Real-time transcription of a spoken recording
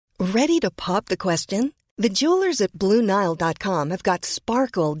Ready to pop the question? The jewelers at BlueNile.com have got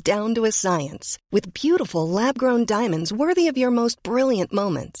sparkle down to a science with beautiful lab-grown diamonds worthy of your most brilliant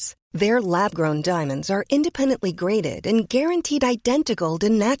moments. Their lab-grown diamonds are independently graded and guaranteed identical to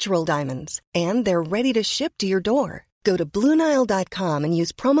natural diamonds, and they're ready to ship to your door. Go to BlueNile.com and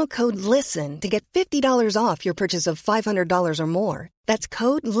use promo code LISTEN to get $50 off your purchase of $500 or more. That's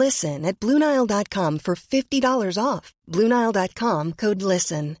code LISTEN at BlueNile.com for $50 off. BlueNile.com, code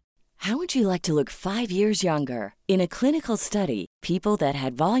LISTEN. How would you like to look 5 years younger? In a clinical study, people that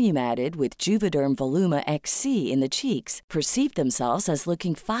had volume added with Juvederm Voluma XC in the cheeks perceived themselves as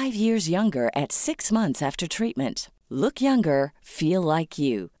looking 5 years younger at 6 months after treatment. Look younger, feel like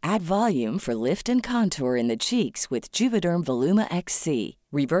you. Add volume for lift and contour in the cheeks with Juvederm Voluma XC.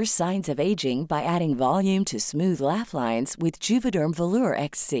 Reverse signs of aging by adding volume to smooth laugh lines with Juvederm Volure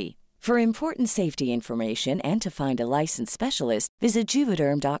XC. For important safety information and to find a licensed specialist, visit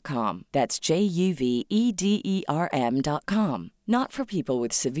Juvederm.com. That's JUVEDERM.com. Not for people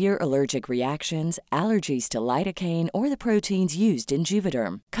with severe allergic reactions, allergies to lidocaine, or the proteins used in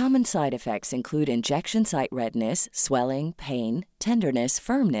Juvederm. Common side effects include injection site redness, swelling, pain, tenderness,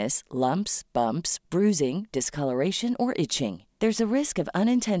 firmness, lumps, bumps, bruising, discoloration, or itching. There's a risk of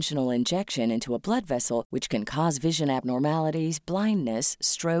unintentional injection into a blood vessel, which can cause vision abnormalities, blindness,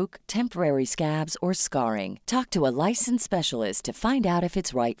 stroke, temporary scabs, or scarring. Talk to a licensed specialist to find out if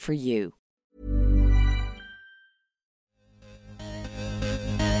it's right for you.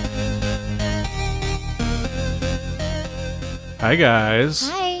 Hi, guys.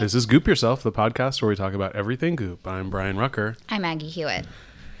 Hi. This is Goop Yourself, the podcast where we talk about everything Goop. I'm Brian Rucker. I'm Maggie Hewitt.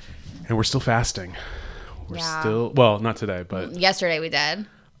 And we're still fasting. We're Yeah. still, well, not today, but Yesterday we did.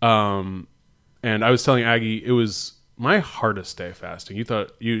 and I was telling Aggie it was my hardest day fasting. You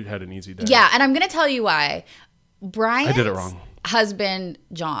thought you had an easy day. Yeah, and I'm going to tell you why. Brian's I did it wrong. husband,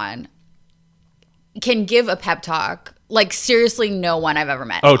 John, can give a pep talk like seriously no one I've ever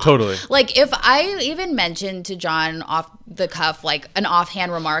met. Oh, totally. Like if I even mentioned to John off the cuff, like an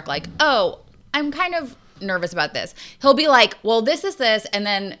offhand remark like, oh, I'm kind of nervous about this. He'll be like, well, this is this, and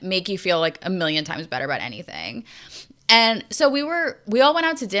then make you feel like a million times better about anything. And so we all went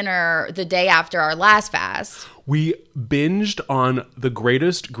out to dinner the day after our last fast. We binged on the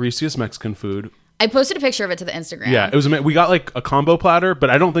greatest, greasiest Mexican food. I posted a picture of it to the Instagram. Yeah, it was amazing. We got like a combo platter, but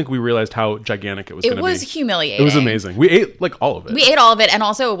I don't think we realized how gigantic it was going to be. It was humiliating. It was amazing. We ate like all of it. We ate all of it, and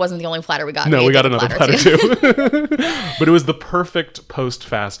also it wasn't the only platter we got. No, we got ate the another platter too. But it was the perfect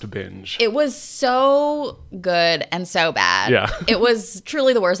post-fast binge. It was so good and so bad. Yeah. It was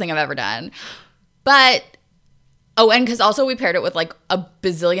truly the worst thing I've ever done. But, oh, and because also we paired it with like a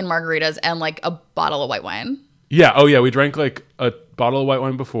bazillion margaritas and like a bottle of white wine. Yeah. Oh, yeah. We drank like a bottle of white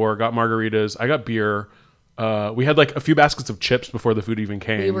wine before, got margaritas. I got beer. We had like a few baskets of chips before the food even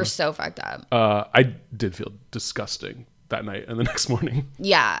came. We were so fucked up. I did feel disgusting that night and the next morning.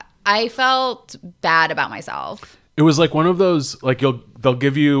 Yeah. I felt bad about myself. It was like one of those, like they'll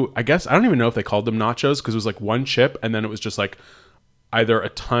give you, I guess, I don't even know if they called them nachos because it was like one chip and then it was just like either a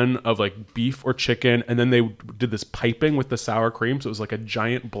ton of like beef or chicken, and then they did this piping with the sour cream, so it was like a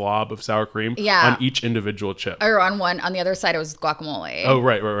giant blob of sour cream on each individual chip. Or on the other side it was guacamole. Oh,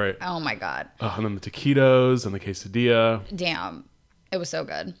 right. Oh my God. And then the taquitos and the quesadilla. Damn. It was so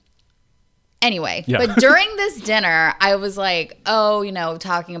good. Anyway, Yeah. But during this dinner, I was like, oh,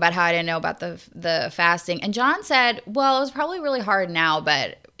 talking about how I didn't know about the fasting. And John said, well, it was probably really hard now,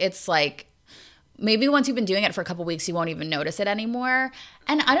 but it's like, maybe once you've been doing it for a couple weeks, you won't even notice it anymore.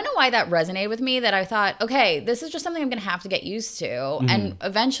 And I don't know why that resonated with me, that I thought, okay, this is just something I'm going to have to get used to. Mm-hmm. And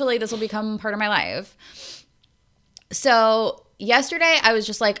eventually this will become part of my life. So yesterday I was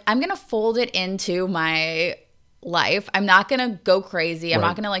just like, I'm going to fold it into my life. I'm not going to go crazy. I'm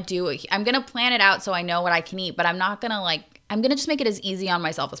not going to like I'm going to plan it out so I know what I can eat, but I'm not going to I'm going to just make it as easy on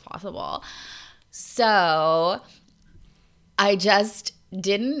myself as possible. So I just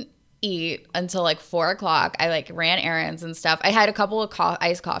didn't eat until like 4 o'clock. I like ran errands and stuff. I had a couple of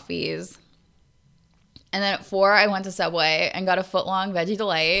iced coffees. And then at 4, I went to Subway and got a foot-long Veggie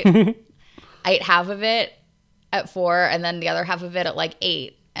Delight. I ate half of it at 4 and then the other half of it at like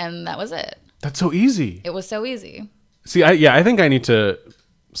 8. And that was it. That's so easy. It was so easy. See, I think I need to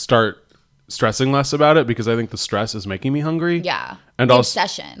start stressing less about it because I think the stress is making me hungry. Yeah. And the also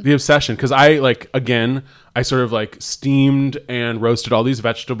obsession. The obsession. Because I sort of like steamed and roasted all these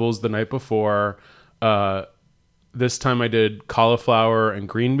vegetables the night before. This time I did cauliflower and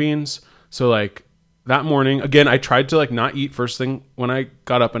green beans. So like that morning, again, I tried to like not eat first thing when I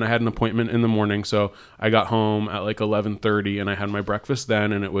got up, and I had an appointment in the morning. So I got home at like 11:30 and I had my breakfast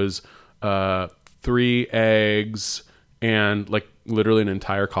then, and it was 3 eggs and like literally an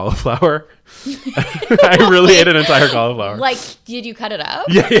entire cauliflower. I really ate an entire cauliflower. Like, did you cut it up?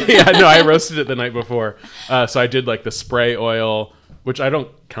 Yeah. No, I roasted it the night before. So I did like the spray oil, which I don't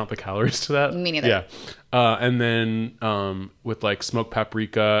count the calories to that. Me neither. Yeah. And then with like smoked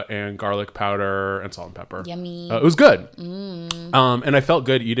paprika and garlic powder and salt and pepper. Yummy. It was good. And I felt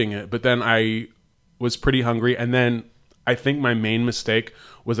good eating it, but then I was pretty hungry. And then I think my main mistake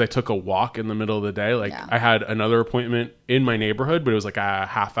was I took a walk in the middle of the day. Like I had another appointment in my neighborhood, but it was like a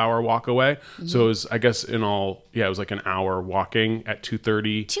half-hour walk away. So it was, I guess in all, it was like an hour walking at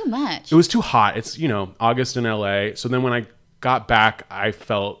 2:30. Too much. It was too hot. It's, August in LA. So then when I got back, I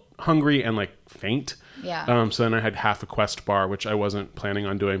felt hungry and like faint. Yeah. So then I had half a Quest bar, which I wasn't planning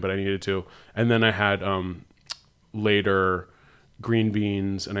on doing, but I needed to. And then I had later green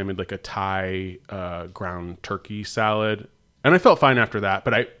beans, and I made like a Thai ground turkey salad. And I felt fine after that,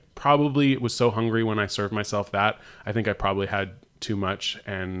 but I probably was so hungry when I served myself that I think I probably had too much,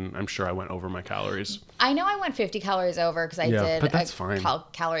 and I'm sure I went over my calories. I know I went 50 calories over because I did but that's fine.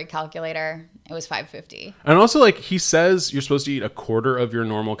 Calorie calculator. It was 550. And also, like, he says you're supposed to eat a quarter of your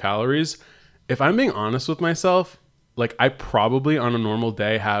normal calories. If I'm being honest with myself, like, I probably on a normal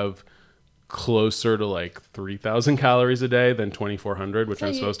day have closer to like 3,000 calories a day than 2,400, which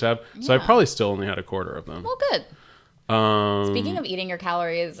I'm supposed to have. So I probably still only had a quarter of them. Well, good. Speaking of eating your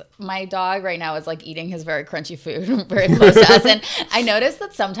calories, my dog right now is like eating his very crunchy food very close to us, and I noticed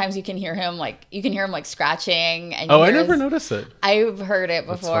that sometimes you can hear him like scratching. And I never noticed it. I've heard it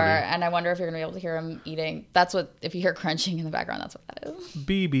before, and I wonder if you're gonna be able to hear him eating. That's what, if you hear crunching in the background, that's what that is.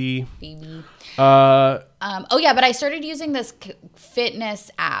 BB. Oh yeah, but I started using this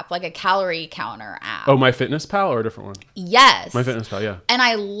fitness app, like a calorie counter app. Oh, MyFitnessPal or a different one? Yes. MyFitnessPal, yeah. And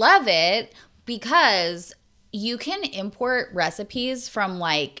I love it because you can import recipes from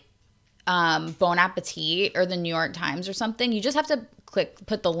like Bon Appetit or the New York Times or something. You just have to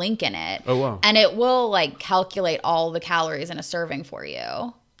put the link in it. Oh, wow. And it will like calculate all the calories in a serving for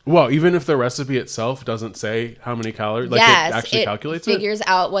you. Well, even if the recipe itself doesn't say how many calories, like it actually calculates it? Figures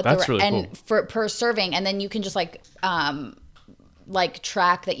out what That's really cool. for per serving, and then you can just like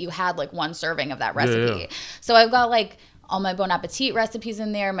track that you had like one serving of that recipe. Yeah. So I've got like all my Bon Appetit recipes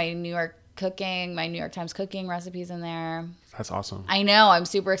in there, my New York Times cooking recipes in there. That's awesome. I know, I'm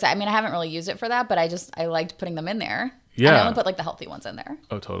super excited. I mean, I haven't really used it for that, but I liked putting them in there. Yeah. And I only put like the healthy ones in there.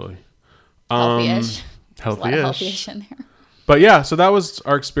 Oh, totally. Healthy-ish. There's a lot of Healthy-ish. healthy-ish in there. But yeah, so that was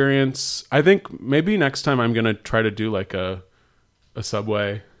our experience. I think maybe next time I'm going to try to do like a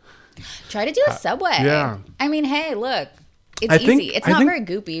Subway. Try to do a Subway. Yeah. I mean, hey, look. It's easy. It's not very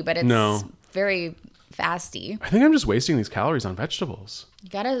goopy, but it's very fasty. I think I'm just wasting these calories on vegetables. You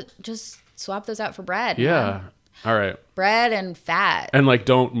gotta just swap those out for bread. Yeah. Man. All right. Bread and fat. And like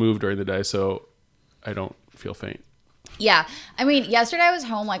don't move during the day so I don't feel faint. Yeah. I mean, yesterday I was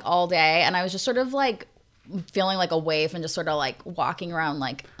home like all day, and I was just sort of like feeling like a waif and just sort of like walking around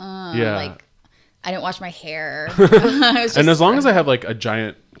like, like I didn't wash my hair. And as long as I have like a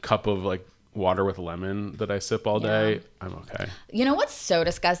giant cup of like water with lemon that I sip all day, I'm okay. You know what's so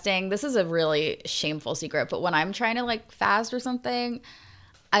disgusting? This is a really shameful secret, but when I'm trying to like fast or something,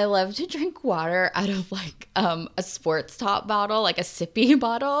 I love to drink water out of like a sports top bottle, like a sippy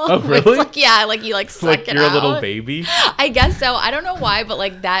bottle. Oh, really? Like, yeah, like you like suck like it out. You're a little baby? I guess so. I don't know why, but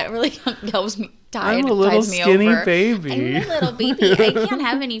like that really helps me. I'm a little skinny baby. I'm a little baby. I can't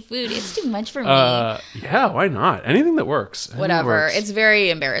have any food. It's too much for me. Yeah, why not? Anything that works. Whatever. It's very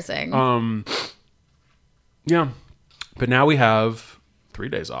embarrassing. Yeah. But now we have 3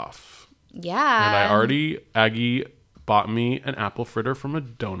 days off. Yeah. And Aggie bought me an apple fritter from a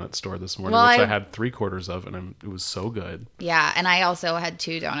donut store this morning, which I had 3/4 of, and it was so good. Yeah, and I also had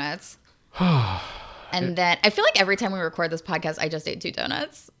 2 donuts. And then I feel like every time we record this podcast, I just ate 2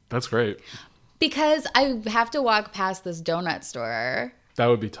 donuts. That's great. Because I have to walk past this donut store. That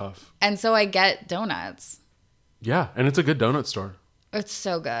would be tough. And so I get donuts. Yeah, and it's a good donut store. It's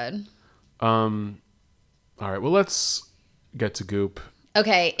so good. All right, well, let's get to Goop.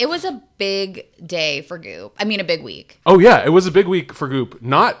 Okay, it was a big day for Goop. I mean, a big week. Oh, yeah, it was a big week for Goop.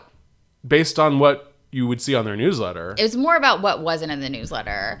 Not based on what you would see on their newsletter. It was more about what wasn't in the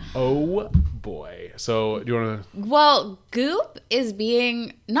newsletter. Oh, boy. So, do you want to... Well, Goop is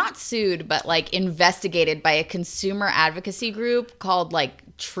being not sued, but like investigated by a consumer advocacy group called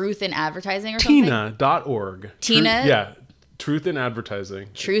like Truth in Advertising or something. Tina.org. Tina? Yeah, Truth in Advertising.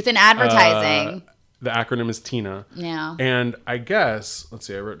 Truth in Advertising. The acronym is TINA. Yeah. And I guess, let's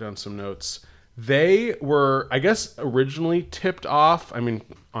see, I wrote down some notes. They were, I guess, originally tipped off, I mean,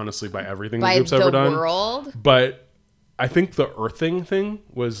 honestly, by everything the Goop's ever done. By the world. But I think the earthing thing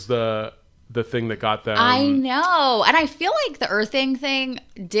was the the thing that got them. I know. And I feel like the earthing thing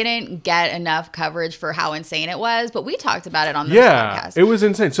didn't get enough coverage for how insane it was, but we talked about it on this podcast. It was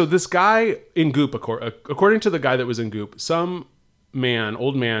insane. So this guy in Goop, according to the guy that was in Goop, some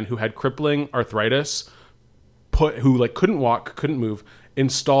old man who had crippling arthritis, who like couldn't walk, couldn't move,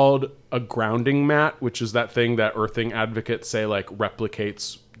 installed a grounding mat, which is that thing that earthing advocates say like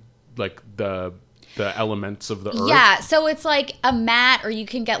replicates like the elements of the earth. Yeah, so it's like a mat, or you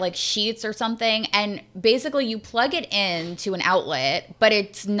can get like sheets or something, and basically you plug it into an outlet, but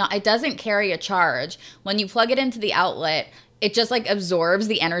it doesn't carry a charge. When you plug it into the outlet, it just like absorbs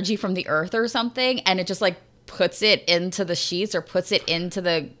the energy from the earth or something, and it just like puts it into the sheets or puts it into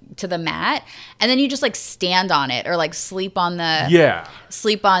the mat, and then you just like stand on it or like sleep on the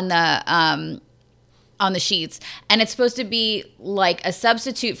sheets. And it's supposed to be like a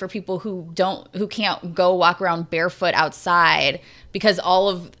substitute for people who can't go walk around barefoot outside, because all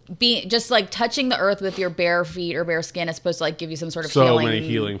of just like touching the earth with your bare feet or bare skin is supposed to like give you some sort of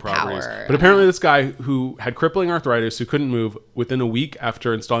healing properties. Power. But apparently this guy who had crippling arthritis, who couldn't move, within a week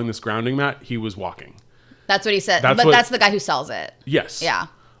after installing this grounding mat, he was walking. That's what he said. That's the guy who sells it. Yes. Yeah.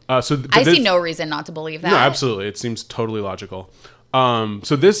 I see no reason not to believe that. No, absolutely. It seems totally logical.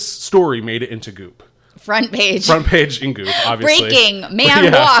 So this story made it into Goop. Front page in Goop, obviously. Breaking,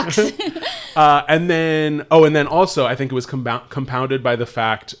 man walks. And then also, I think it was compounded by the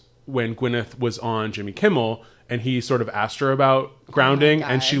fact when Gwyneth was on Jimmy Kimmel, and he sort of asked her about grounding,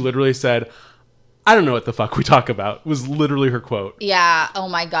 and she literally said, "I don't know what the fuck we talk about," was literally her quote. Yeah. Oh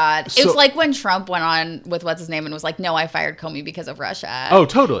my God. It was like when Trump went on with what's his name and was like, "No, I fired Comey because of Russia." Oh,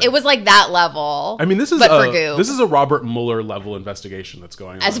 totally. It was like that level. I mean, this is a Robert Mueller level investigation that's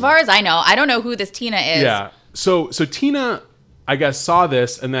going on. As far as I know, I don't know who this Tina is. Yeah. So Tina, I guess, saw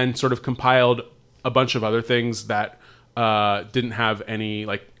this and then sort of compiled a bunch of other things that didn't have any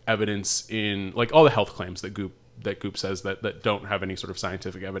like evidence in like all the health claims that Goop says that don't have any sort of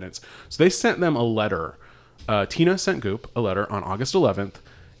scientific evidence. So they sent them a letter. Tina sent Goop a letter on August 11th,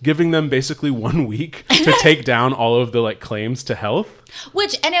 giving them basically 1 week to take down all of the like claims to health.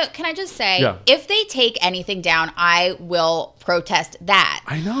 Can I just say, if they take anything down, I will protest that.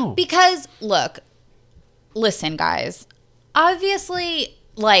 I know. Because listen, guys, obviously,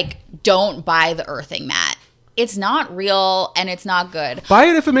 like, don't buy the earthing mat. It's not real and it's not good. Buy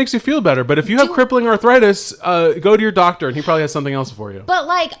it if it makes you feel better. But if you have crippling arthritis, go to your doctor and he probably has something else for you. But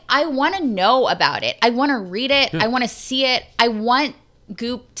like, I want to know about it. I want to read it. I want to see it. I want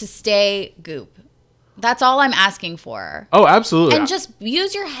Goop to stay Goop. That's all I'm asking for. Oh, absolutely. And just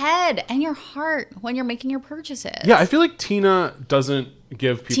use your head and your heart when you're making your purchases. Yeah, I feel like Tina doesn't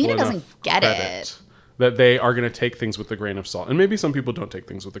give people enough get credit. It. That they are going to take things with a grain of salt. And maybe some people don't take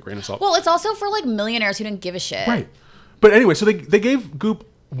things with a grain of salt. Well, it's also for like millionaires who didn't give a shit. Right. But anyway, so they gave Goop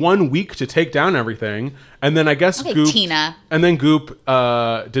 1 week to take down everything. And then I guess Goop... Tina. And then Goop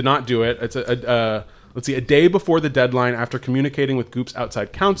did not do it. It's a day before the deadline, after communicating with Goop's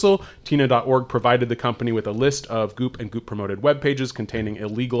outside counsel, Tina.org provided the company with a list of Goop and Goop-promoted web pages containing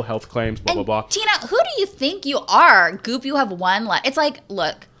illegal health claims, blah, blah, blah. Tina, who do you think you are? Goop, you have one left. It's like,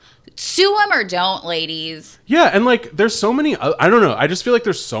 look... Sue them or don't, ladies. Yeah, and like, there's so many. I don't know. I just feel like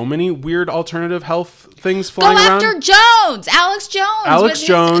there's so many weird alternative health things flying around. Go after Jones, Alex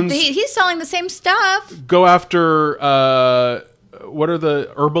Jones. He's selling the same stuff. Go after what are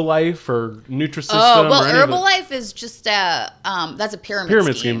the Herbalife or Nutrisystem? Oh well, Herbalife is just that's a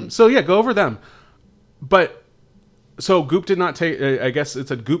pyramid scheme. So yeah, go over them. But so Goop did not take. I guess it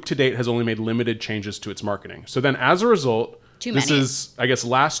said Goop to date has only made limited changes to its marketing. So then, as a result. This is, I guess,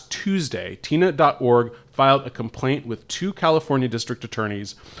 last Tuesday, Tina.org filed a complaint with 2 California district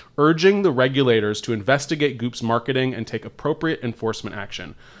attorneys urging the regulators to investigate Goop's marketing and take appropriate enforcement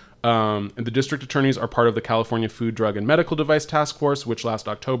action. And the district attorneys are part of the California Food, Drug, and Medical Device Task Force, which last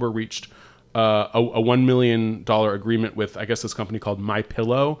October reached a $1 million agreement with, I guess, this company called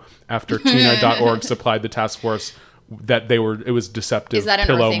MyPillow after Tina.org supplied the task force that it was deceptive. Is that an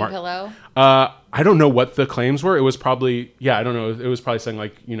earthing pillow? I don't know what the claims were. It was probably, I don't know. It was probably saying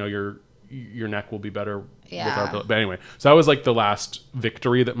like, your neck will be better with our pillow. But anyway, so that was like the last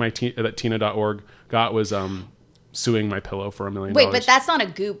victory that that Tina.org got was suing MyPillow for $1 million. Wait, but that's not a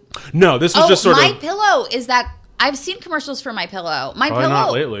Goop. No, this was just sort of. MyPillow is that I've seen commercials for MyPillow. MyPillow.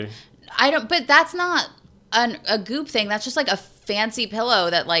 Not lately. But that's not a Goop thing. That's just like a fancy pillow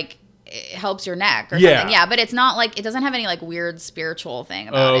that like. It helps your neck or something. Yeah, but it's not like, it doesn't have any like weird spiritual thing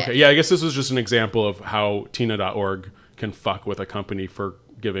about it. Yeah, I guess this was just an example of how Tina.org can fuck with a company for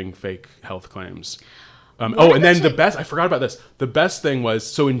giving fake health claims. And then I forgot about this. The best thing was,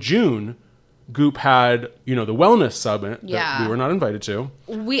 so in June, Goop had, the Wellness Summit Yeah. that we were not invited to.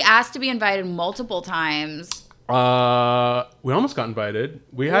 We asked to be invited multiple times. We almost got invited.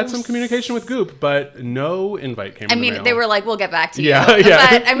 We had some communication with Goop, but no invite came in the mail. They were like, we'll get back to you. Yeah.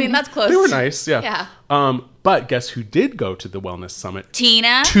 But, that's close. They were nice, yeah. Yeah. But guess who did go to the Wellness Summit?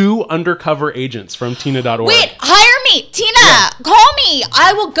 Tina. 2 undercover agents from Tina.org. Wait, hire me. Tina, call me.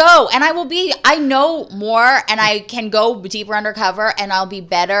 I will go and I know more and I can go deeper undercover and I'll be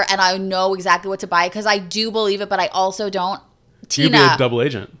better and I know exactly what to buy because I do believe it, but I also don't. Tina. You'd be a double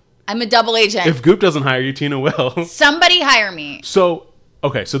agent. I'm a double agent. If Goop doesn't hire you, Tina will. Somebody hire me. So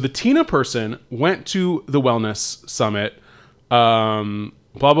the Tina person went to the Wellness Summit.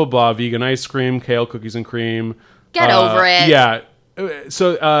 Blah, blah, blah, vegan ice cream, kale, cookies and cream. Get over it. Yeah.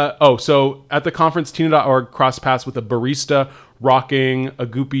 So at the conference, Tina.org crossed paths with a barista rocking a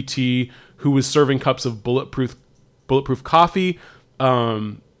Goopy tea who was serving cups of bulletproof coffee.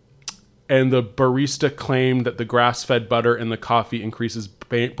 And the barista claimed that the grass-fed butter in the coffee increases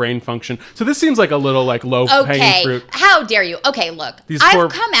brain function. So this seems like a little low-hanging fruit. How dare you? Okay, look. I've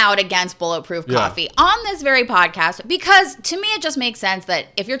come out against bulletproof coffee on this very podcast because to me it just makes sense that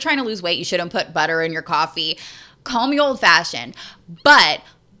if you're trying to lose weight, you shouldn't put butter in your coffee. Call me old-fashioned. But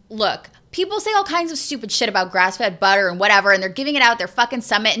look, people say all kinds of stupid shit about grass-fed butter and whatever, and they're giving it out at their fucking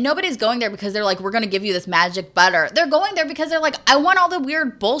summit. And nobody's going there because they're like, we're going to give you this magic butter. They're going there because they're like, I want all the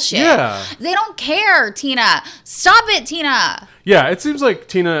weird bullshit. Yeah. They don't care, Tina. Stop it, Tina. Yeah, it seems like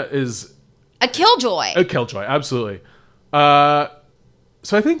Tina is... A killjoy. A killjoy, absolutely.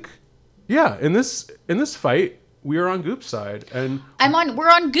 So I think, in this fight, we are on Goop's side. And we're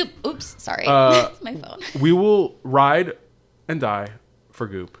on Goop. Oops, sorry. That's my phone. We will ride and die for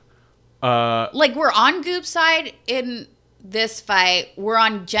Goop. We're on Goop's side in this fight. We're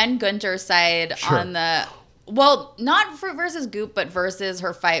on Jen Gunter's side on the... Well, not versus Goop, but versus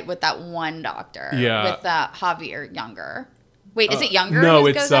her fight with that one doctor. Yeah. With Javier Younger. Wait, is it Younger? No,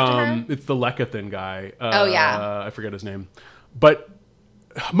 it's it's the Lecithin guy. Yeah. I forget his name. But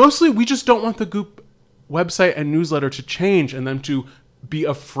mostly we just don't want the Goop website and newsletter to change and them to be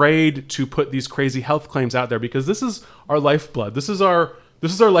afraid to put these crazy health claims out there because this is our lifeblood. This is our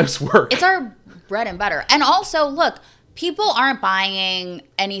life's work. It's our bread and butter. And also, look, people aren't buying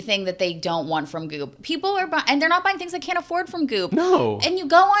anything that they don't want from Goop. People are buying, and they're not buying things they can't afford from Goop. No. And you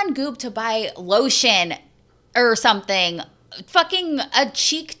go on Goop to buy lotion or something, fucking a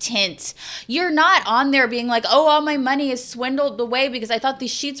cheek tint. You're not on there being like, oh, all my money is swindled away because I thought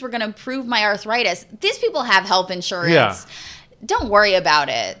these sheets were going to improve my arthritis. These people have health insurance. Yeah. Don't worry about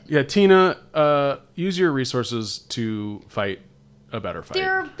it. Yeah, Tina, use your resources to fight a better fight.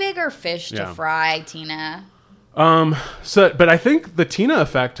 There are bigger fish to fry, Tina. But I think the Tina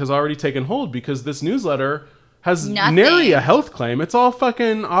effect has already taken hold because this newsletter has nary a health claim. It's all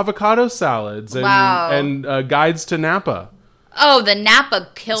fucking avocado salads and guides to Napa. Oh, the Napa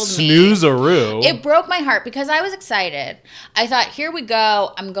killed me. Snooze-a-roo. It broke my heart because I was excited. I thought, here we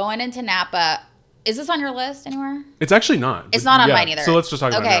go. I'm going into Napa. Is this on your list anywhere? It's actually not. It's not on mine either. So let's just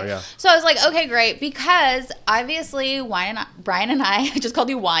talk about it now, yeah. So I was like, okay, great. Because obviously Brian and I just called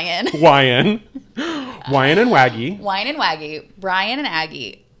you Wyan. Wyan. Wyan and Waggy. Wyan and Waggy. Brian and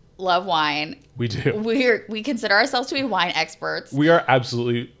Aggie love wine. We do. We consider ourselves to be wine experts. We are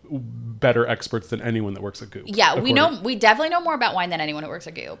absolutely better experts than anyone that works at Goop. Yeah, we definitely know more about wine than anyone who works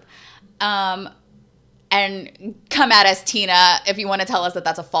at Goop. And come at us, Tina, if you want to tell us that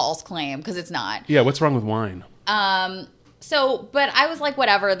that's a false claim, because it's not. Yeah, what's wrong with wine? But I was like,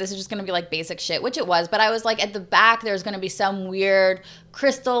 whatever, this is just going to be like basic shit, which it was. But I was like, at the back, there's going to be some weird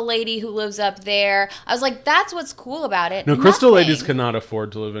crystal lady who lives up there. I was like, that's what's cool about it. No, crystal ladies cannot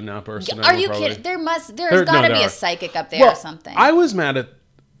afford to live in Napa or Sonoma. Are you kidding? There's got to be a psychic up there or something. I was mad at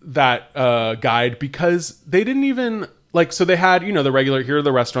that guide because they didn't even... so they had, the regular, here are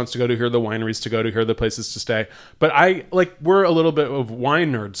the restaurants to go to, here are the wineries to go to, here are the places to stay. But we're a little bit of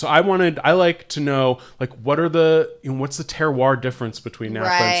wine nerds. So I like to know, what are what's the terroir difference between Napa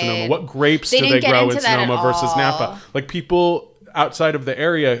and Sonoma? What grapes do they grow in Sonoma versus Napa? People outside of the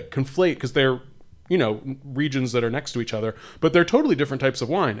area conflate because they're, regions that are next to each other, but they're totally different types of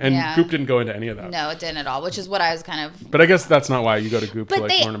wine. And Goop didn't go into any of that. No, it didn't at all, which is what I was kind of... But I guess that's not why you go to Goop to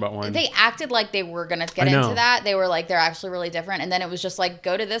learn about wine. They acted like they were going to get into that. They were like, they're actually really different. And then it was just like,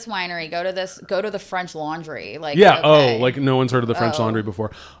 go to this winery, go to the French Laundry. No one's heard of the French Laundry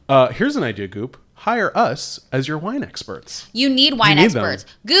before. Here's an idea, Goop. Hire us as your wine experts. You need wine experts.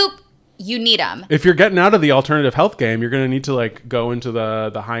 Goop, you need them. If you're getting out of the alternative health game, you're going to need to go into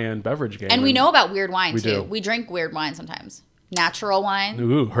the high-end beverage game. And we know about weird wine too. We drink weird wine sometimes. Natural wine.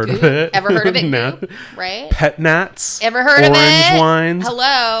 Ooh, heard Goop. of it? Ever heard of it? Goop, right? Pet Nats. Ever heard of it? Orange wines.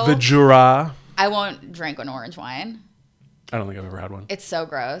 Hello. The Jura. I won't drink an orange wine. I don't think I've ever had one. It's so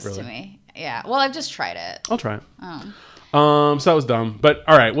gross to me. Yeah. Well, I've just tried it. I'll try it. Oh. So that was dumb. But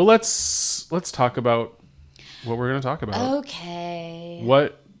all right. Well, let's talk about what we're going to talk about. Okay.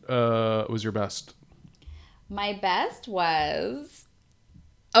 What was your best? My best was...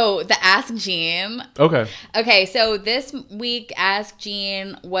 Oh, the Ask Jean. Okay. Okay, so this week, Ask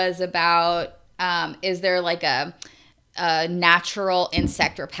Jean was about, is there like a natural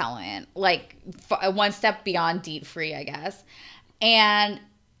insect repellent, like one step beyond DEET free, I guess. And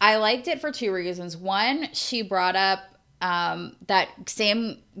I liked it for two reasons. One, she brought up that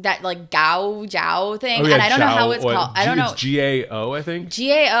like Gao Jiao thing, and I don't know how it's called. I don't know. It's GAO, I think.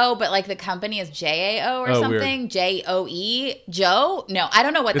 GAO, but like the company is JAO or something. Weird. JOE. Joe? No, I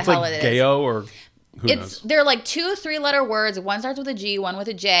don't know what the hell it is. It's like GAO or who knows? They're like 2 3-letter words. One starts with a G, one with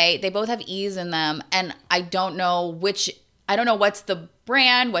a J. They both have E's in them, and I don't know what's the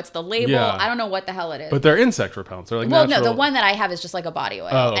brand, what's the label. Yeah. I don't know what the hell it is. But they're insect repellents. They're like well, natural. no, the one that I have is just like a body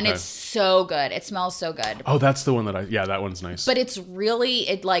oil, and it's so good. It smells so good. Oh, that's the one that one's nice. But it's really,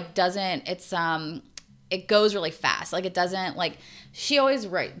 it like doesn't, it's it goes really fast. Like it doesn't like,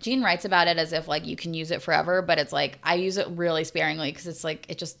 Jean writes about it as if like you can use it forever, but it's like I use it really sparingly because it's like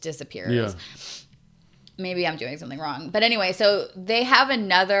it just disappears. Yeah. Maybe I'm doing something wrong. But anyway, so they have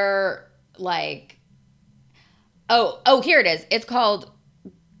another like, oh, here it is. It's called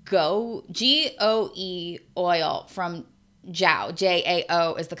GOE oil from Jiao.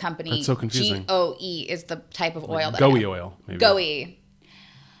 JAO is the company. That's so confusing. GOE is the type of oil. GOE oil. Maybe. GOE.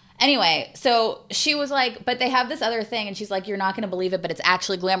 Anyway, so she was like, but they have this other thing. And she's like, you're not going to believe it, but it's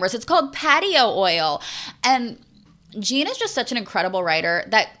actually glamorous. It's called patio oil. And Jean is just such an incredible writer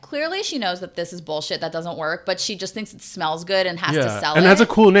that clearly she knows that this is bullshit, that doesn't work, but she just thinks it smells good and has to sell it. And that's a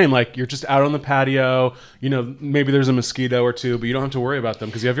cool name. Like, you're just out on the patio, maybe there's a mosquito or two, but you don't have to worry about them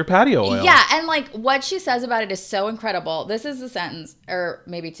because you have your patio oil. Yeah, and like what she says about it is so incredible. This is a sentence, or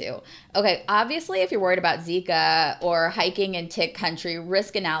maybe two. Okay, obviously if you're worried about Zika or hiking in tick country,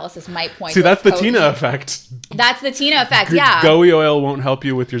 risk analysis might point to that's the Tina effect. That's the Tina effect, yeah. GOE oil won't help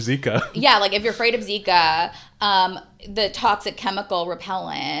you with your Zika. Yeah, like if you're afraid of Zika, the toxic chemical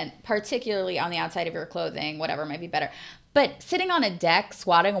repellent, particularly on the outside of your clothing, whatever might be better. But sitting on a deck,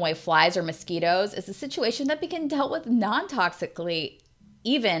 swatting away flies or mosquitoes is a situation that can be dealt with non-toxically,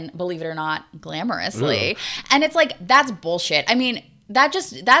 even, believe it or not, glamorously. Ugh. And it's like, that's bullshit. I mean,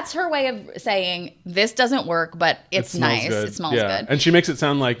 that's her way of saying this doesn't work, but it's nice. Good. It smells good. And she makes it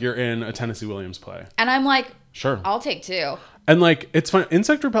sound like you're in a Tennessee Williams play. And I'm like, sure, I'll take two. And like, it's fun.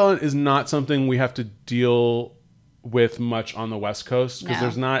 Insect repellent is not something we have to deal with much on the West Coast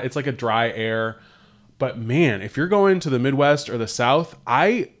because it's like a dry air. But man, if you're going to the Midwest or the South,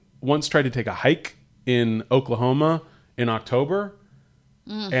 I once tried to take a hike in Oklahoma in October.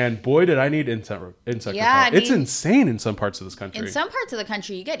 And boy, did I need insect repellent. It's insane in some parts of this country. In some parts of the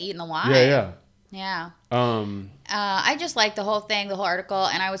country, you get eaten alive. Yeah. I just like the whole thing, the whole article,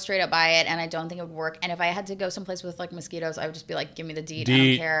 and I would straight up buy it, and I don't think it would work. And if I had to go someplace with like mosquitoes, I would just be like, give me the DEET. I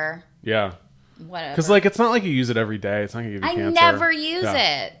don't care. Yeah. Whatever. Because like, it's not like you use it every day. It's not gonna give you cancer. I never use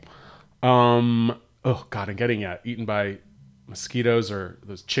it. Oh God, I'm getting eaten by mosquitoes or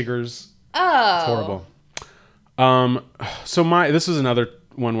those chiggers. Oh. It's horrible. So this was another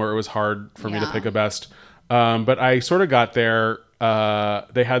one where it was hard for me to pick a best. But I sort of got there.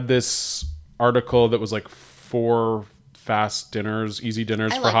 They had this article that was like 4 fast dinners, easy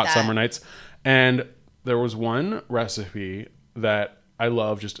dinners for hot summer nights. And there was one recipe that I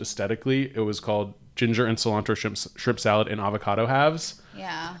love just aesthetically. It was called ginger and cilantro shrimp salad in avocado halves.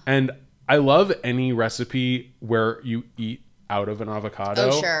 Yeah. And I love any recipe where you eat out of an avocado.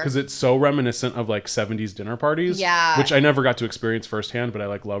 Oh, sure. Because it's so reminiscent of like 70s dinner parties. Yeah. Which I never got to experience firsthand, but I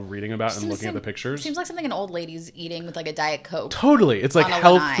like love reading about and looking at the pictures. Seems like something an old lady's eating with like a Diet Coke. Totally. It's like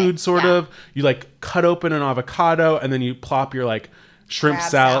health food sort of. You like cut open an avocado and then you plop your like shrimp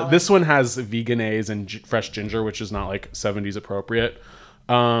salad. This one has veganese and fresh ginger, which is not like 70s appropriate.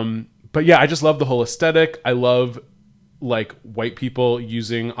 But yeah, I just love the whole aesthetic. I love like white people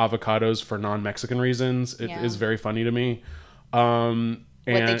using avocados for non-Mexican reasons. It is very funny to me. What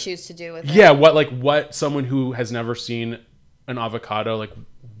they choose to do with it. Yeah, what someone who has never seen an avocado, like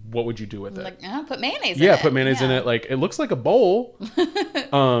what would you do with it? Like, put mayonnaise in it. Yeah, put mayonnaise in it. Like it looks like a bowl.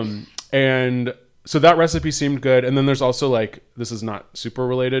 And so that recipe seemed good. And then there's also like, this is not super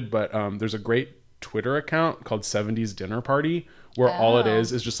related, but there's a great Twitter account called 70s Dinner Party where all it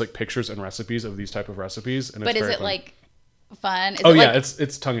is just like pictures and recipes of these type of recipes. And but it's is very it fun. like fun? Is Oh it yeah, like,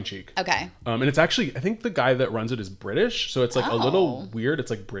 it's tongue in cheek. okay. And it's actually, I think the guy that runs it is British, so it's like a little weird. It's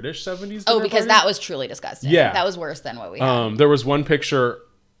like British 70s. Oh, because that was truly disgusting. Yeah. That was worse than what we had. There was one picture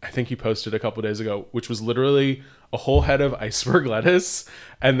I think he posted a couple days ago, which was literally a whole head of iceberg lettuce,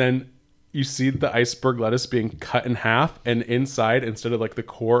 and then you see the iceberg lettuce being cut in half, and inside, instead of like the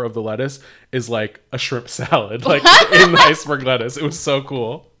core of the lettuce, is like a shrimp salad, like in the iceberg lettuce. It was so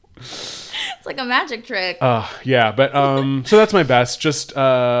cool. It's like a magic trick. Yeah, but so that's my best. Just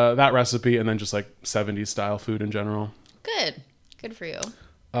that recipe, and then just like 70s style food in general. Good for you.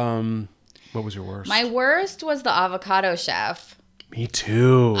 What was your worst? My worst was the avocado chef. Me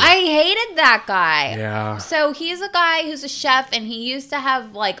too. I hated that guy. Yeah. So he's a guy who's a chef, and he used to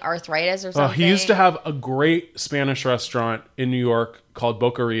have like arthritis or something. He used to have a great Spanish restaurant in New York called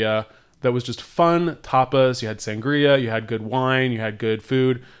Boqueria that was just fun tapas. You had sangria, you had good wine, you had good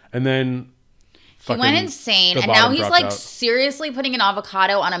food, and then he went insane, and now he's like seriously putting an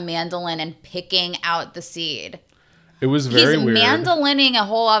avocado on a mandolin and picking out the seed. It was very weird. He's mandolining a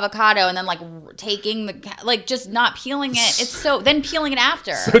whole avocado and then like taking just not peeling it. Then peeling it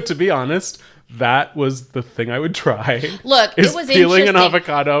after. So to be honest, that was the thing I would try. Look, it was peeling interesting. an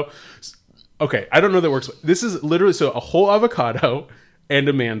avocado. Okay, I don't know that works. This is literally a whole avocado and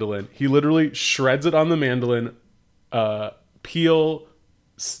a mandolin. He literally shreds it on the mandolin, peel,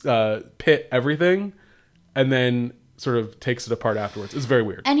 pit everything, and then sort of takes it apart afterwards. It's very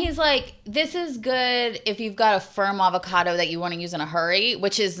weird. And he's like, this is good if you've got a firm avocado that you want to use in a hurry,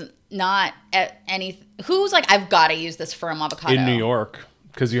 which is not who's like, I've got to use this firm avocado. In New York,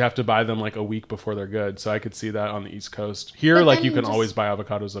 because you have to buy them like a week before they're good. So I could see that on the East Coast. Here, like you can always buy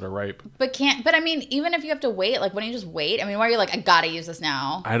avocados that are ripe. But I mean, even if you have to wait, like why don't you just wait? I mean, why are you like, I got to use this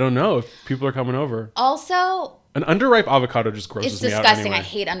now? I don't know if people are coming over. Also, an underripe avocado just grosses me out. It's disgusting. Anyway. I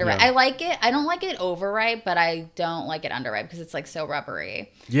hate underripe. Yeah. I like it. I don't like it overripe, but I don't like it underripe because it's like so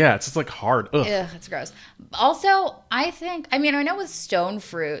rubbery. Yeah, it's just like hard. Ugh, it's gross. Also, I know with stone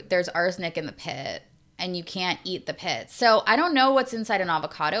fruit, there's arsenic in the pit and you can't eat the pit. So I don't know what's inside an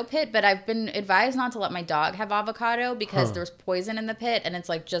avocado pit, but I've been advised not to let my dog have avocado because there's poison in the pit, and it's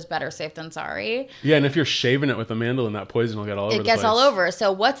like just better safe than sorry. Yeah, and if you're shaving it with a mandolin, that poison will get all over the place. It gets all over.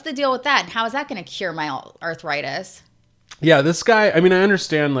 So what's the deal with that? And how is that going to cure my arthritis? Yeah, this guy, I mean, I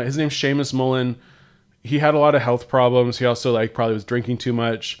understand, like his name's Seamus Mullen. He had a lot of health problems. He also like probably was drinking too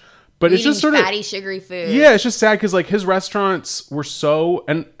much. But it's just sort of fatty, sugary food. Yeah, it's just sad because like his restaurants were so,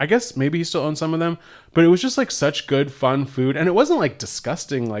 and I guess maybe he still owns some of them, but it was just like such good, fun food, and it wasn't like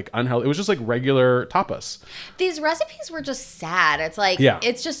disgusting, like unhealthy. It was just like regular tapas. These recipes were just sad. It's like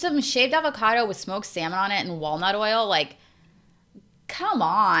it's just some shaved avocado with smoked salmon on it and walnut oil. Like, come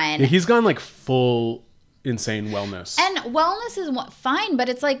on. Yeah, he's gone like full insane wellness. And wellness is fine, but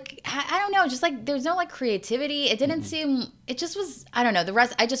it's like, I don't know, just like there's no like creativity. It didn't seem, it just was, I don't know,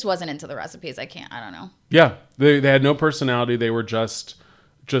 I just wasn't into the recipes. I don't know. Yeah, they had no personality. They were just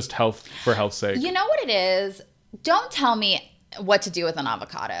health for health's sake. You know what it is? Don't tell me what to do with an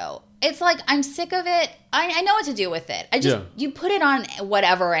avocado. It's like, I'm sick of it. I know what to do with it. You put it on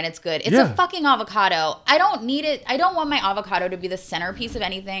whatever and it's good. It's a fucking avocado. I don't need it. I don't want my avocado to be the centerpiece of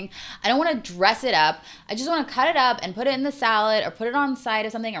anything. I don't want to dress it up. I just want to cut it up and put it in the salad or put it on the side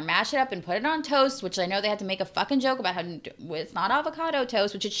of something or mash it up and put it on toast, which I know they had to make a fucking joke about how it's not avocado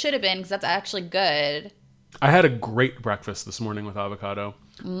toast, which it should have been because that's actually good. I had a great breakfast this morning with avocado.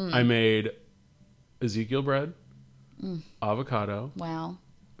 I made Ezekiel bread, avocado. Wow.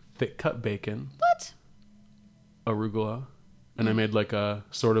 Thick cut bacon. What? Arugula. And I made like a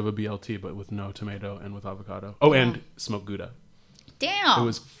sort of a BLT, but with no tomato and with avocado. Oh, and smoked Gouda. Damn. It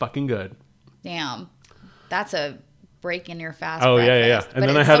was fucking good. Damn. That's a break in your fast. Oh, breakfast. yeah. And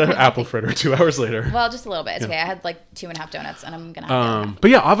then I had an apple fritter 2 hours later. Well, just a little bit. It's okay. I had like 2.5 donuts, and I'm going to have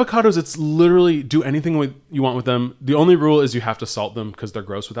But yeah, avocados, it's literally do anything you want with them. The only rule is you have to salt them because they're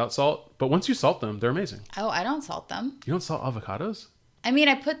gross without salt. But once you salt them, they're amazing. Oh, I don't salt them. You don't salt avocados? I mean,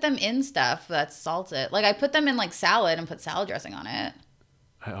 I put them in stuff that's salted. Like, I put them in, like, salad and put salad dressing on it.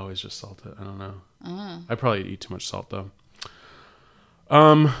 I always just salt it. I don't know. I probably eat too much salt, though.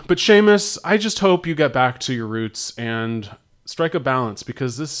 But Seamus, I just hope you get back to your roots and strike a balance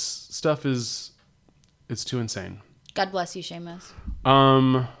because this stuff it's too insane. God bless you, Seamus.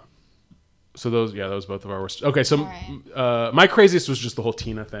 So those both of our worst. Okay, so my craziest was just the whole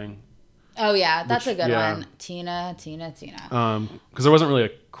Tina thing. Oh, yeah. That's a good one. Tina. Because there wasn't really a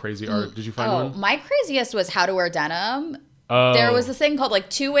crazy art. Did you find one? My craziest was how to wear denim. Oh. There was this thing called like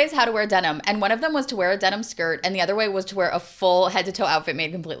 2 ways how to wear denim. And one of them was to wear a denim skirt. And the other way was to wear a full head to toe outfit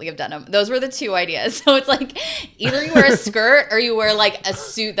made completely of denim. Those were the 2 ideas. So it's like either you wear a skirt or you wear like a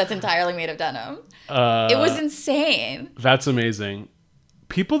suit that's entirely made of denim. It was insane. That's amazing.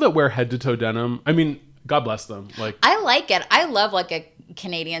 People that wear head to toe denim, I mean, God bless them. Like, I like it. I love like a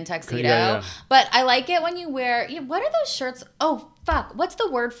Canadian tuxedo. Yeah. But I like it when you wear, what are those shirts? Oh, fuck. What's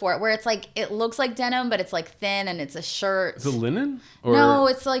the word for it? Where it's like, it looks like denim, but it's like thin and it's a shirt. Is it linen? Or, no,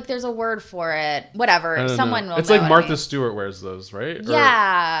 it's like, there's a word for it. Whatever. Someone will It's know like what Martha I mean. Stewart wears those, right?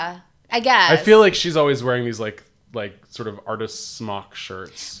 Yeah, I guess. I feel like she's always wearing these like sort of artist smock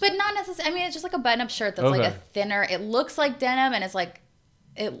shirts. But not necessarily. I mean, it's just like a button-up shirt that's like a thinner. It looks like denim, and it's like,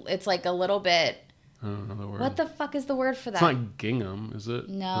 it's like a little bit. I don't know the word. What the fuck is the word for that? It's not gingham, is it?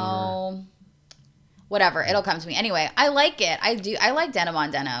 No. Whatever. It'll come to me. Anyway, I like it. I like denim on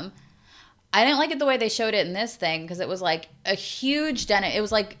denim. I didn't like it the way they showed it in this thing because it was like a huge denim. It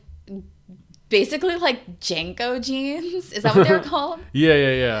was like basically like Janko jeans. Is that what they were called?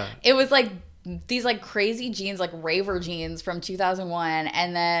 Yeah. It was like these like crazy jeans, like raver jeans from 2001,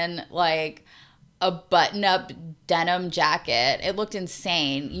 and then like a button-up denim jacket. It looked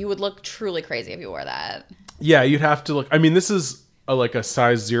insane. You would look truly crazy if you wore that. Yeah, you'd have to look. I mean, this is like a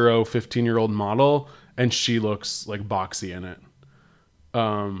size 0 15-year-old model, and she looks like boxy in it.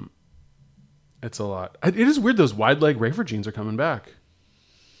 It's a lot. It is weird those wide leg raver jeans are coming back.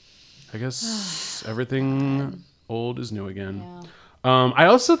 I guess everything old is new again. Yeah. I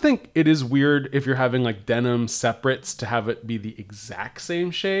also think it is weird if you're having like denim separates to have it be the exact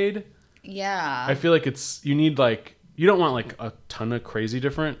same shade. Yeah. I feel like you need like, you don't want like a ton of crazy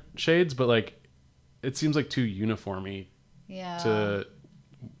different shades, but like it seems like too uniformy to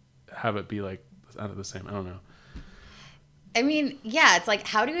have it be like out of the same. I don't know. I mean, yeah, it's like,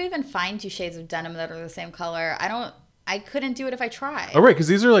 how do you even find 2 shades of denim that are the same color? I couldn't do it if I tried. Oh, right, because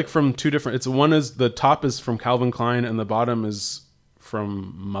these are like from 2 different. One is the top is from Calvin Klein and the bottom is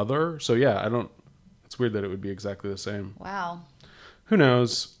from Mother. So yeah, it's weird that it would be exactly the same. Wow. Who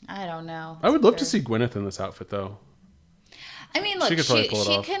knows? I don't know. I would love to see Gwyneth in this outfit though. I mean, look, She could probably pull it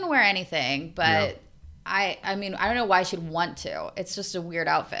she off. can wear anything, but I mean, I don't know why she'd want to. It's just a weird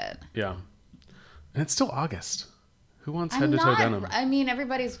outfit. Yeah. And it's still August. Who wants head to toe denim? I mean,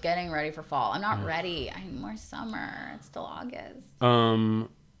 everybody's getting ready for fall. I'm not ready. I need more summer. It's still August. All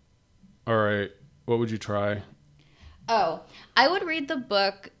right. What would you try? Oh, I would read the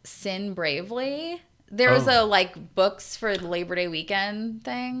book Sin Bravely. There was a like books for Labor Day weekend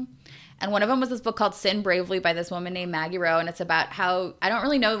thing. And one of them was this book called Sin Bravely by this woman named Maggie Rowe. And it's about how, I don't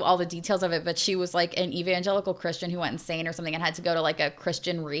really know all the details of it, but she was like an evangelical Christian who went insane or something and had to go to like a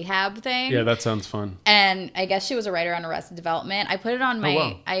Christian rehab thing. Yeah, that sounds fun. And I guess she was a writer on Arrested Development. I put it on my,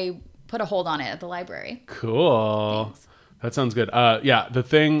 wow. I put a hold on it at the library. Cool. Thanks. That sounds good. Yeah, the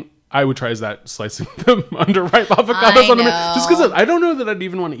thing I would try is that slicing them under ripe avocados on the know. just because I don't know that I'd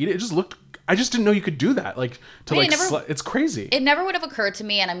even want to eat it. It just looked. I just didn't know you could do that. Like to I mean, it's crazy. It never would have occurred to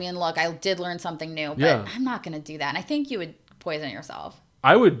me. And I mean, look, I did learn something new, but Yeah. I'm not going to do that. And I think you would poison yourself.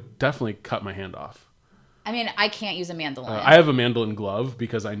 I would definitely cut my hand off. I mean, I can't use a mandolin. I have a mandolin glove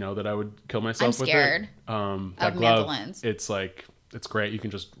because I know that I would kill myself I'm with scared it. That of glove, mandolins. it's great. You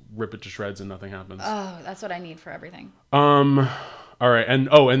can just rip it to shreds and nothing happens. Oh, that's what I need for everything. All right, and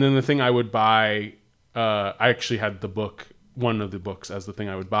then the thing I would buy, I actually had one of the books as the thing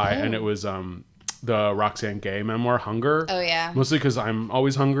I would buy, and it was the Roxane Gay memoir, Hunger. Oh, yeah. Mostly because I'm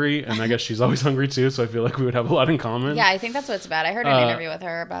always hungry, and I guess she's always hungry too, so I feel like we would have a lot in common. Yeah, I think that's what it's about. I heard an interview with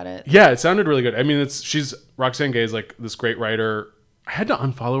her about it. Yeah, it sounded really good. I mean, Roxane Gay is like this great writer. I had to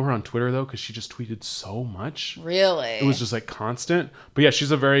unfollow her on Twitter though because she just tweeted so much. Really? It was just like constant. But yeah,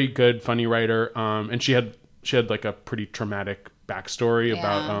 she's a very good, funny writer. And she had like a pretty traumatic backstory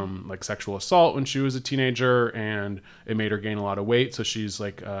about like sexual assault when she was a teenager, and it made her gain a lot of weight. So she's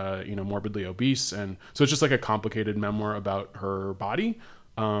like morbidly obese, and so it's just like a complicated memoir about her body.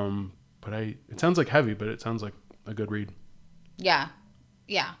 But it sounds like heavy, but it sounds like a good read. Yeah.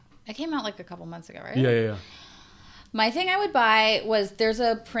 It came out like a couple months ago, right? Yeah. My thing I would buy was there's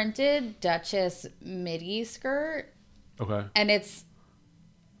a printed Duchess midi skirt, Okay. and it's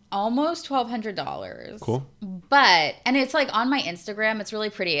almost $1,200. Cool. And it's like on my Instagram, it's really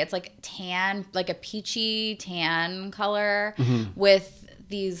pretty. It's like tan, like a peachy tan color with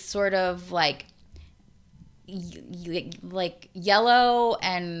these sort of like yellow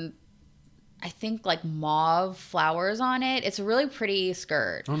and I think like mauve flowers on it. It's a really pretty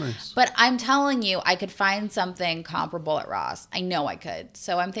skirt. Oh, nice. But I'm telling you, I could find something comparable at Ross. I know I could.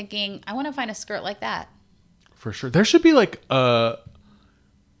 So I'm thinking, I want to find a skirt like that. For sure. There should be like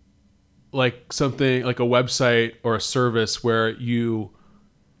like something like a website or a service where you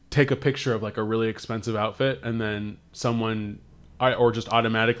take a picture of like a really expensive outfit and then someone or just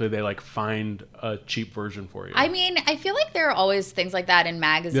automatically they like find a cheap version for you. I mean, I feel like there are always things like that in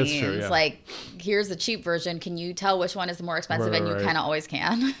magazines. That's true, yeah. Like, here's the cheap version. Can you tell which one is the more expensive? Right, and you kind of always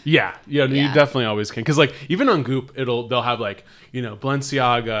can. Yeah, you definitely always can. Because like even on Goop, they'll have like, you know,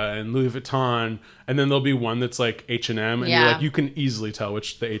 Balenciaga and Louis Vuitton, and then there'll be one that's like H&M, and you're like, you can easily tell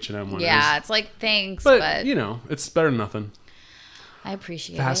which the H&M one is. Yeah, it's like, thanks, but you know, it's better than nothing. I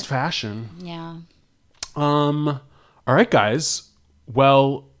appreciate fast fashion. Yeah. All right, guys.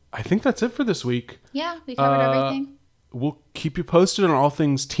 Well, I think that's it for this week. Yeah, we covered everything. We'll keep you posted on all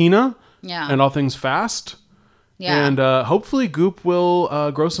things Tina. Yeah. And all things fast. Yeah. And hopefully Goop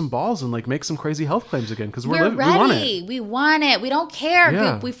will grow some balls and like make some crazy health claims again because we're ready. We want it. We want it. We don't care,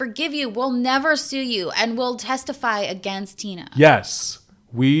 Yeah. Goop. We forgive you. We'll never sue you, and we'll testify against Tina. Yes,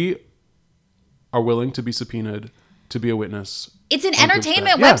 we are willing to be subpoenaed to be a witness. It's an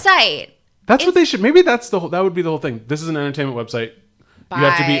entertainment website. That's what they should. Maybe that would be the whole thing. This is an entertainment website. Bye. You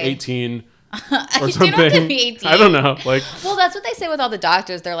have to be 18 or something. You don't have to be 18. I don't know. Like, well, that's what they say with all the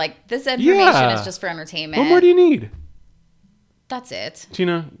doctors. They're like, this information is just for entertainment. What more do you need? That's it.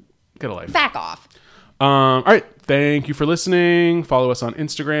 Tina, get a life. Back off. All right. Thank you for listening. Follow us on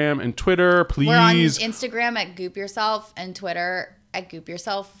Instagram and Twitter, please. We're on Instagram at Goop Yourself and Twitter at Goop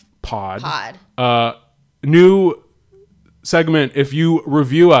Yourself Pod. New segment. If you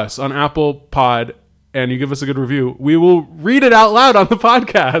review us on Apple Pod and you give us a good review, we will read it out loud on the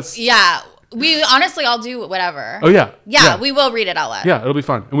podcast. Yeah. We honestly, I'll do whatever. Oh, yeah. Yeah, we will read it out loud. Yeah, it'll be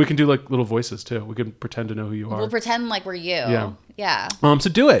fun. And we can do like little voices too. We can pretend to know who you are. We'll pretend like we're you. Yeah. So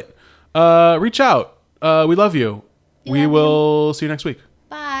do it. Reach out. We love you. We will see you next week.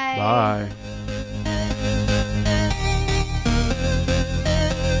 Bye. Bye.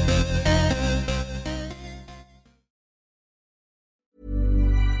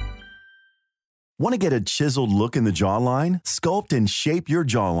 Want to get a chiseled look in the jawline? Sculpt and shape your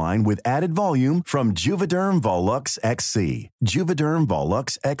jawline with added volume from Juvederm Volux XC. Juvederm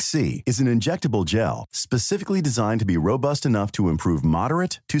Volux XC is an injectable gel specifically designed to be robust enough to improve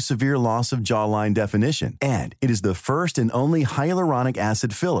moderate to severe loss of jawline definition. And it is the first and only hyaluronic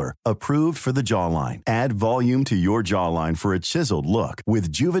acid filler approved for the jawline. Add volume to your jawline for a chiseled look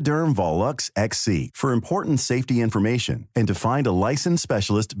with Juvederm Volux XC. For important safety information and to find a licensed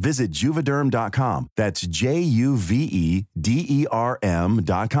specialist, visit Juvederm.com. That's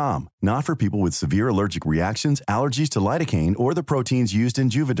Juvederm.com. Not for people with severe allergic reactions, allergies to lidocaine, or the proteins used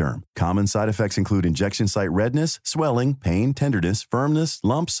in Juvederm. Common side effects include injection site redness, swelling, pain, tenderness, firmness,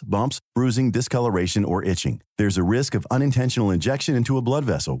 lumps, bumps, bruising, discoloration, or itching. There's a risk of unintentional injection into a blood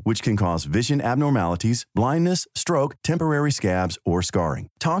vessel, which can cause vision abnormalities, blindness, stroke, temporary scabs, or scarring.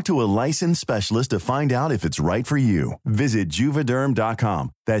 Talk to a licensed specialist to find out if it's right for you. Visit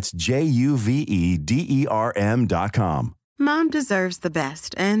Juvederm.com. That's Juvederm.com. Mom deserves the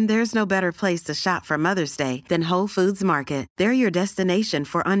best, and there's no better place to shop for Mother's Day than Whole Foods Market. They're your destination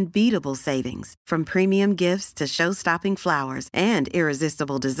for unbeatable savings, from premium gifts to show-stopping flowers and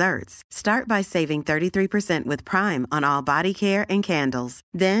irresistible desserts. Start by saving 33% with Prime on all body care and candles.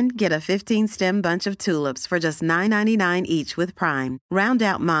 Then get a 15-stem bunch of tulips for just $9.99 each with Prime. Round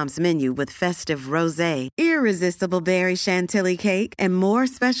out Mom's menu with festive rosé, irresistible berry chantilly cake, and more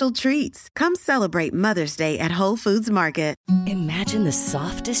special treats. Come celebrate Mother's Day at Whole Foods Market. Imagine the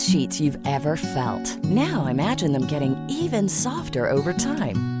softest sheets you've ever felt. Now imagine them getting even softer over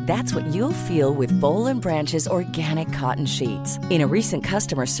time. That's what you'll feel with Boll & Branch's organic cotton sheets. In a recent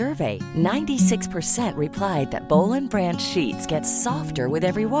customer survey, 96% replied that Boll & Branch sheets get softer with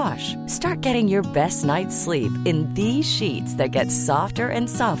every wash. Start getting your best night's sleep in these sheets that get softer and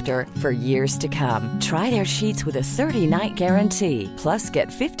softer for years to come. Try their sheets with a 30-night guarantee. Plus, get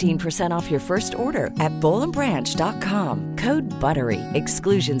 15% off your first order at BollandBranch.com. Code BUTTERY.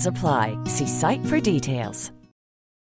 Exclusions apply. See site for details.